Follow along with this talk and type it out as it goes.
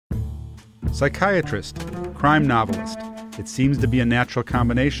Psychiatrist, crime novelist. It seems to be a natural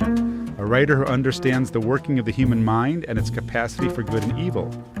combination. A writer who understands the working of the human mind and its capacity for good and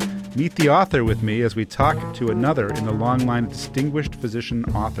evil. Meet the author with me as we talk to another in the long line of distinguished physician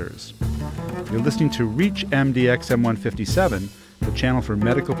authors. You're listening to Reach MDX M157, the channel for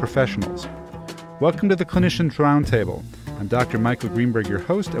medical professionals. Welcome to the Clinicians Roundtable. I'm Dr. Michael Greenberg, your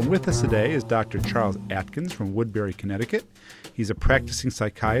host, and with us today is Dr. Charles Atkins from Woodbury, Connecticut. He's a practicing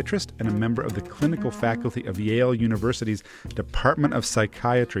psychiatrist and a member of the clinical faculty of Yale University's Department of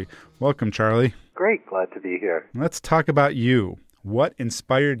Psychiatry. Welcome, Charlie. Great, glad to be here. Let's talk about you. What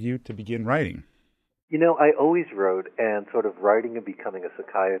inspired you to begin writing? You know, I always wrote, and sort of writing and becoming a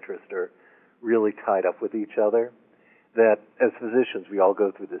psychiatrist are really tied up with each other. That as physicians, we all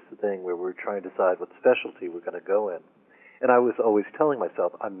go through this thing where we're trying to decide what specialty we're going to go in. And I was always telling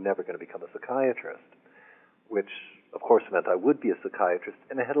myself, I'm never going to become a psychiatrist, which, of course, meant I would be a psychiatrist.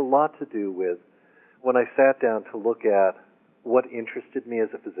 And it had a lot to do with when I sat down to look at what interested me as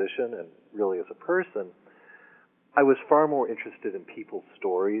a physician and really as a person, I was far more interested in people's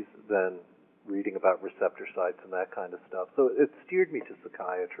stories than reading about receptor sites and that kind of stuff. So it steered me to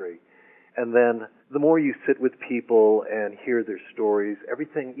psychiatry. And then the more you sit with people and hear their stories,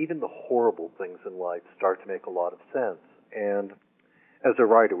 everything, even the horrible things in life, start to make a lot of sense. And as a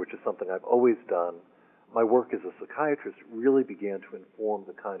writer, which is something I've always done, my work as a psychiatrist really began to inform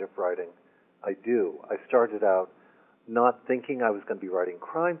the kind of writing I do. I started out not thinking I was going to be writing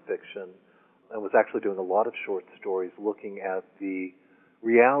crime fiction. I was actually doing a lot of short stories looking at the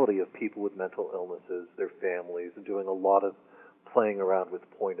reality of people with mental illnesses, their families, and doing a lot of playing around with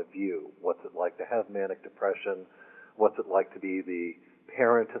point of view. What's it like to have manic depression? What's it like to be the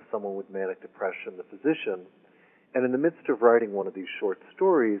parent of someone with manic depression, the physician? And in the midst of writing one of these short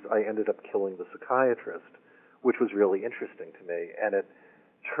stories, I ended up killing the psychiatrist, which was really interesting to me. And it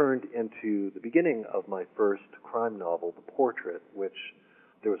turned into the beginning of my first crime novel, The Portrait, which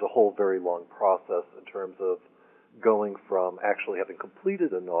there was a whole very long process in terms of going from actually having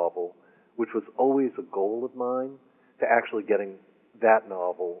completed a novel, which was always a goal of mine, to actually getting that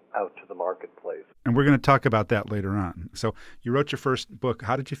novel out to the marketplace. And we're going to talk about that later on. So you wrote your first book.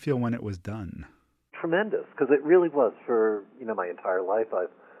 How did you feel when it was done? Tremendous, because it really was. For my entire life,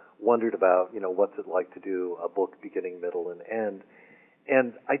 I've wondered about what's it like to do a book beginning, middle, and end.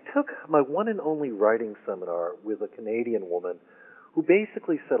 And I took my one and only writing seminar with a Canadian woman who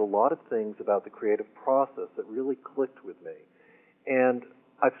basically said a lot of things about the creative process that really clicked with me. And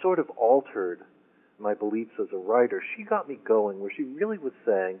I've sort of altered my beliefs as a writer. She got me going where she really was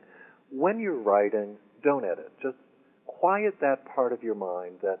saying, when you're writing, don't edit. Just quiet that part of your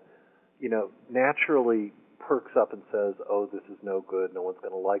mind that naturally perks up and says, oh, this is no good, no one's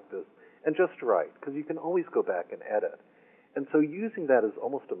going to like this, and just write, because you can always go back and edit. And so using that as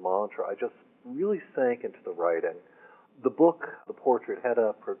almost a mantra, I just really sank into the writing. The book, The Portrait, had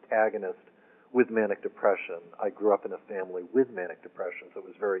a protagonist with manic depression. I grew up in a family with manic depression, so it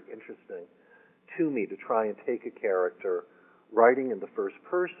was very interesting to me to try and take a character writing in the first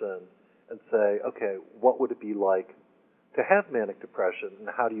person and say, okay, what would it be like to have manic depression, and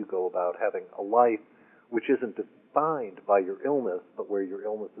how do you go about having a life which isn't defined by your illness, but where your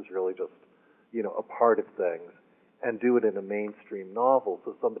illness is really just, a part of things, and do it in a mainstream novel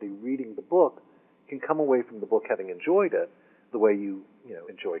so somebody reading the book can come away from the book having enjoyed it the way you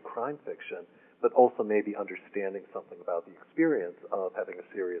enjoy crime fiction, but also maybe understanding something about the experience of having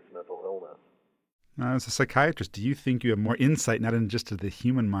a serious mental illness. Now, as a psychiatrist, do you think you have more insight, not just to the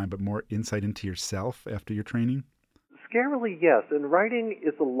human mind, but more insight into yourself after your training? Scarily, yes. And writing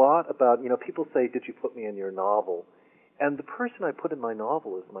is a lot about, people say, did you put me in your novel? And the person I put in my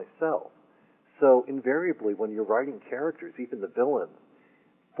novel is myself. So invariably, when you're writing characters, even the villains,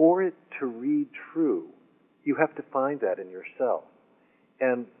 for it to read true, you have to find that in yourself.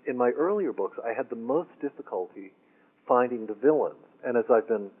 And in my earlier books, I had the most difficulty finding the villains. And as I've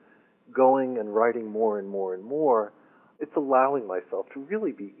been going and writing more and more and more, it's allowing myself to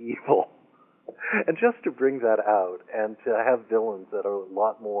really be evil. And just to bring that out and to have villains that are a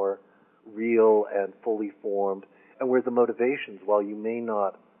lot more real and fully formed, and where the motivations, while you may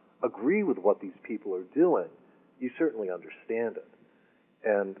not agree with what these people are doing, you certainly understand it.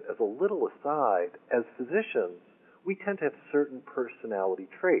 And as a little aside, as physicians, we tend to have certain personality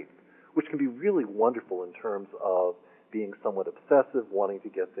traits, which can be really wonderful in terms of being somewhat obsessive, wanting to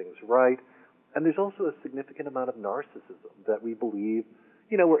get things right. And there's also a significant amount of narcissism that we believe,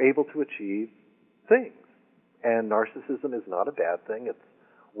 we're able to achieve things. And narcissism is not a bad thing. It's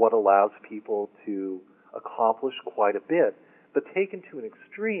what allows people to accomplish quite a bit. But taken to an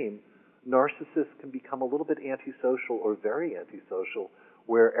extreme, narcissists can become a little bit antisocial or very antisocial,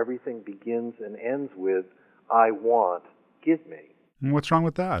 where everything begins and ends with, I want, give me. And what's wrong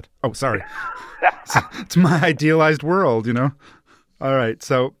with that? Oh, sorry. It's my idealized world, you know. All right,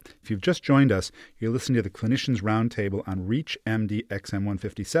 so if you've just joined us, you're listening to the Clinicians Roundtable on ReachMD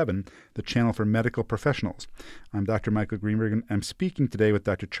XM157, the channel for medical professionals. I'm Dr. Michael Greenberg, and I'm speaking today with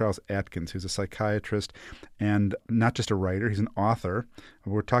Dr. Charles Atkins, who's a psychiatrist and not just a writer, he's an author.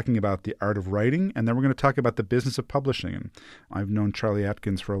 We're talking about the art of writing, and then we're going to talk about the business of publishing. And I've known Charlie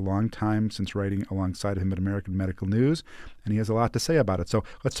Atkins for a long time, since writing alongside him at American Medical News, and he has a lot to say about it. So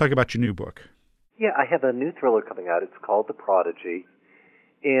let's talk about your new book. Yeah, I have a new thriller coming out. It's called The Prodigy.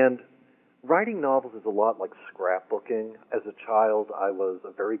 And writing novels is a lot like scrapbooking. As a child, I was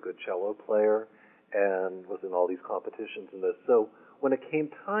a very good cello player and was in all these competitions and this. So when it came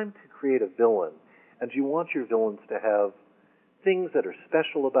time to create a villain, and you want your villains to have things that are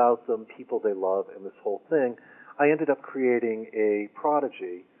special about them, people they love, and this whole thing, I ended up creating a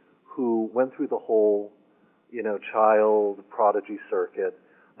prodigy who went through the whole, child prodigy circuit,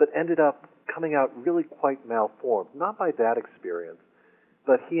 but ended up coming out really quite malformed. Not by that experience,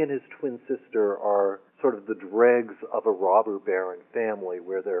 but he and his twin sister are sort of the dregs of a robber baron family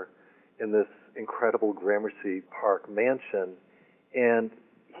where they're in this incredible Gramercy Park mansion. And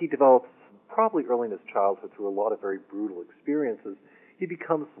he develops, probably early in his childhood, through a lot of very brutal experiences, he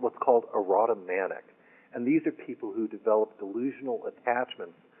becomes what's called erotomanic. And these are people who develop delusional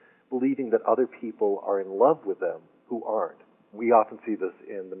attachments, believing that other people are in love with them who aren't. We often see this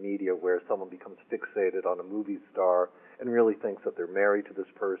in the media where someone becomes fixated on a movie star and really thinks that they're married to this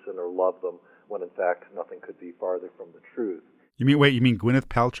person or love them, when in fact nothing could be farther from the truth. You mean Gwyneth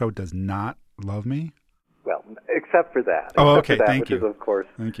Paltrow does not love me? Well, except for that. Oh, okay, thank you. Which is, of course,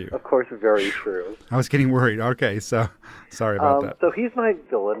 Thank you. Of course, very true. I was getting worried. Okay, so sorry about that. So he's my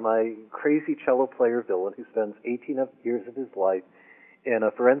villain, my crazy cello player villain who spends 18 years of his life in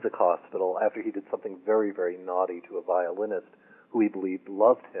a forensic hospital after he did something very, very naughty to a violinist who he believed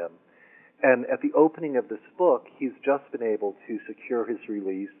loved him. And at the opening of this book, he's just been able to secure his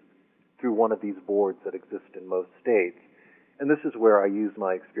release through one of these boards that exist in most states. And this is where I use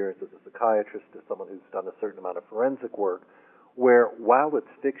my experience as a psychiatrist, as someone who's done a certain amount of forensic work, where while it's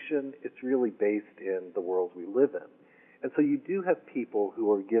fiction, it's really based in the world we live in. And so you do have people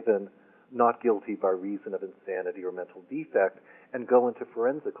who are given not guilty by reason of insanity or mental defect and go into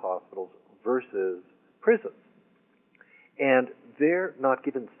forensic hospitals versus prisons. And they're not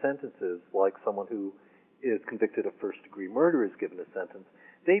given sentences like someone who is convicted of first-degree murder is given a sentence.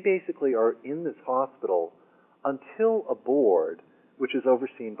 They basically are in this hospital until a board, which is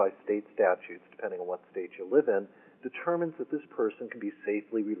overseen by state statutes, depending on what state you live in, determines that this person can be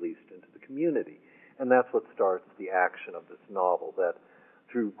safely released into the community. And that's what starts the action of this novel, that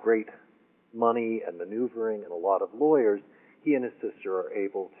through great money and maneuvering and a lot of lawyers, he and his sister are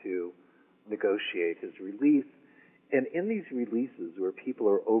able to negotiate his release. And in these releases, where people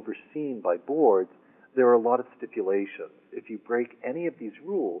are overseen by boards, there are a lot of stipulations. If you break any of these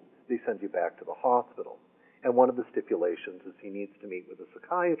rules, they send you back to the hospital. And one of the stipulations is he needs to meet with a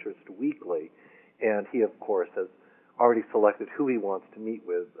psychiatrist weekly, and he, of course, has already selected who he wants to meet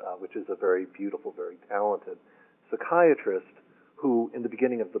with, which is a very beautiful, very talented psychiatrist who, in the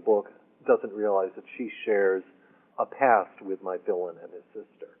beginning of the book, doesn't realize that she shares a past with my villain and his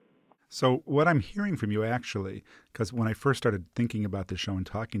sister. So what I'm hearing from you, actually, because when I first started thinking about this show and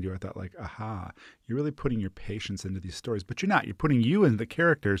talking to you, I thought, aha, you're really putting your patients into these stories. But you're not. You're putting you in the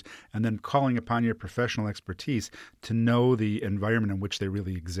characters and then calling upon your professional expertise to know the environment in which they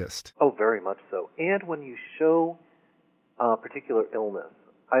really exist. Oh, very much so. And when you show a particular illness,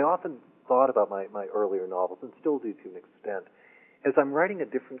 I often thought about my earlier novels, and still do to an extent, as I'm writing a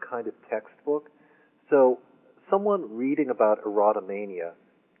different kind of textbook. So someone reading about erotomania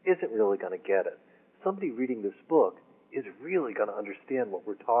isn't really going to get it. Somebody reading this book is really going to understand what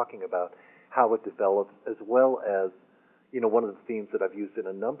we're talking about, how it develops, as well as, one of the themes that I've used in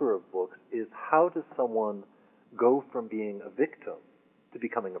a number of books is how does someone go from being a victim to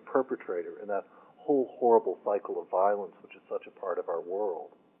becoming a perpetrator in that whole horrible cycle of violence, which is such a part of our world.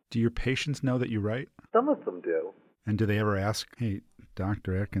 Do your patients know that you write? Some of them do. And do they ever ask, hey,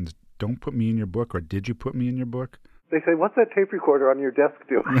 Dr. Atkins, don't put me in your book, or did you put me in your book? They say, what's that tape recorder on your desk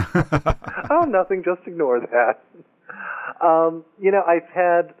doing? Oh, nothing, just ignore that. I've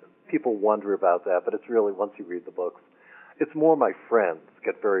had people wonder about that, but it's really, once you read the books, it's more my friends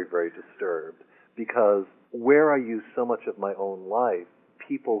get very, very disturbed, because where I use so much of my own life,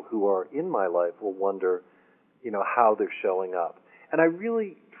 people who are in my life will wonder, how they're showing up. And I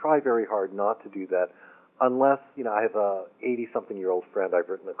really try very hard not to do that unless, I have a 80-something-year-old friend I've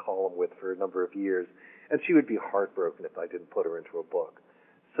written a column with for a number of years, and she would be heartbroken if I didn't put her into a book.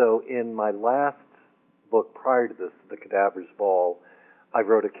 So in my last book prior to this, The Cadaver's Ball, I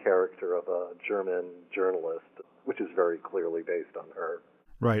wrote a character of a German journalist, which is very clearly based on her.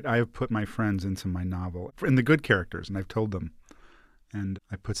 Right. I have put my friends into my novel, in the good characters, and I've told them. And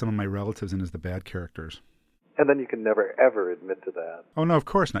I put some of my relatives in as the bad characters. And then you can never, ever admit to that. Oh, no, of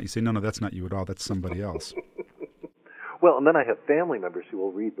course not. You say, no, that's not you at all. That's somebody else. Well, and then I have family members who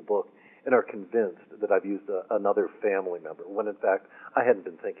will read the book and are convinced that I've used another family member, when in fact I hadn't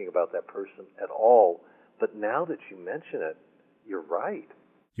been thinking about that person at all. But now that you mention it, you're right.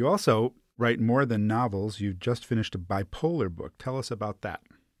 You also write more than novels. You've just finished a bipolar book. Tell us about that.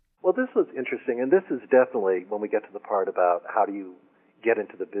 Well, this was interesting, and this is definitely, when we get to the part about how do you get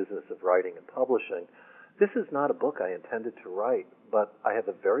into the business of writing and publishing, this is not a book I intended to write, but I have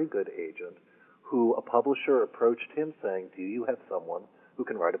a very good agent who a publisher approached him saying, do you have someone who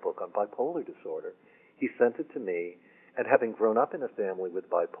can write a book on bipolar disorder? He sent it to me, and having grown up in a family with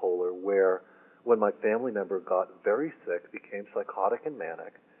bipolar where when my family member got very sick, became psychotic and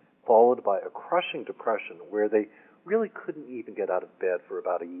manic, followed by a crushing depression where they really couldn't even get out of bed for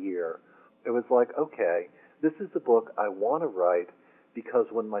about a year, it was like, okay, this is the book I want to write, because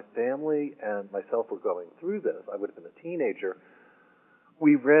when my family and myself were going through this, I would have been a teenager,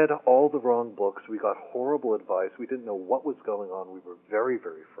 we read all the wrong books, we got horrible advice, we didn't know what was going on, we were very,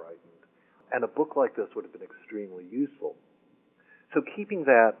 very frightened. And a book like this would have been extremely useful. So keeping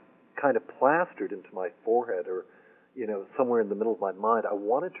that kind of plastered into my forehead or, somewhere in the middle of my mind, I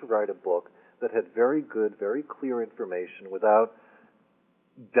wanted to write a book that had very good, very clear information without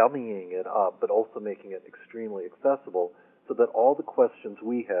dummying it up, but also making it extremely accessible so that all the questions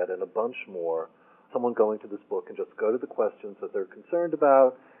we had and a bunch more, someone going to this book can just go to the questions that they're concerned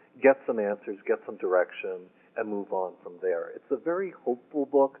about, get some answers, get some direction, and move on from there. It's a very hopeful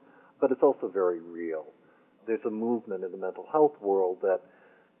book, but it's also very real. There's a movement in the mental health world that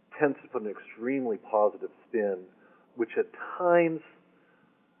tends to put an extremely positive spin, which at times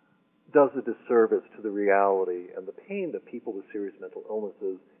does a disservice to the reality and the pain that people with serious mental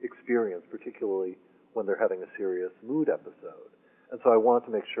illnesses experience, particularly when they're having a serious mood episode. And so I wanted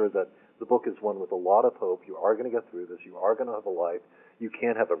to make sure that the book is one with a lot of hope. You are going to get through this. You are going to have a life. You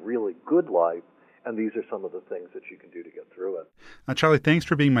can have a really good life. And these are some of the things that you can do to get through it. Charlie, thanks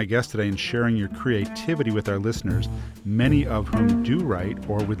for being my guest today and sharing your creativity with our listeners, many of whom do write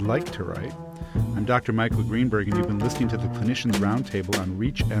or would like to write. I'm Dr. Michael Greenberg, and you've been listening to the Clinicians Roundtable on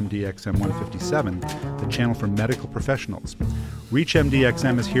ReachMD-XM 157, the channel for medical professionals.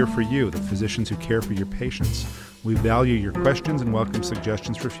 ReachMD-XM is here for you, the physicians who care for your patients. We value your questions and welcome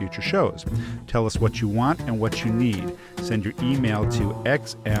suggestions for future shows. Tell us what you want and what you need. Send your email to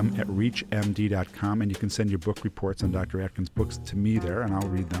xm@reachmd.com, and you can send your book reports on Dr. Atkins' books to me there, and I'll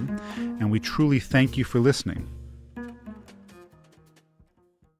read them. And we truly thank you for listening.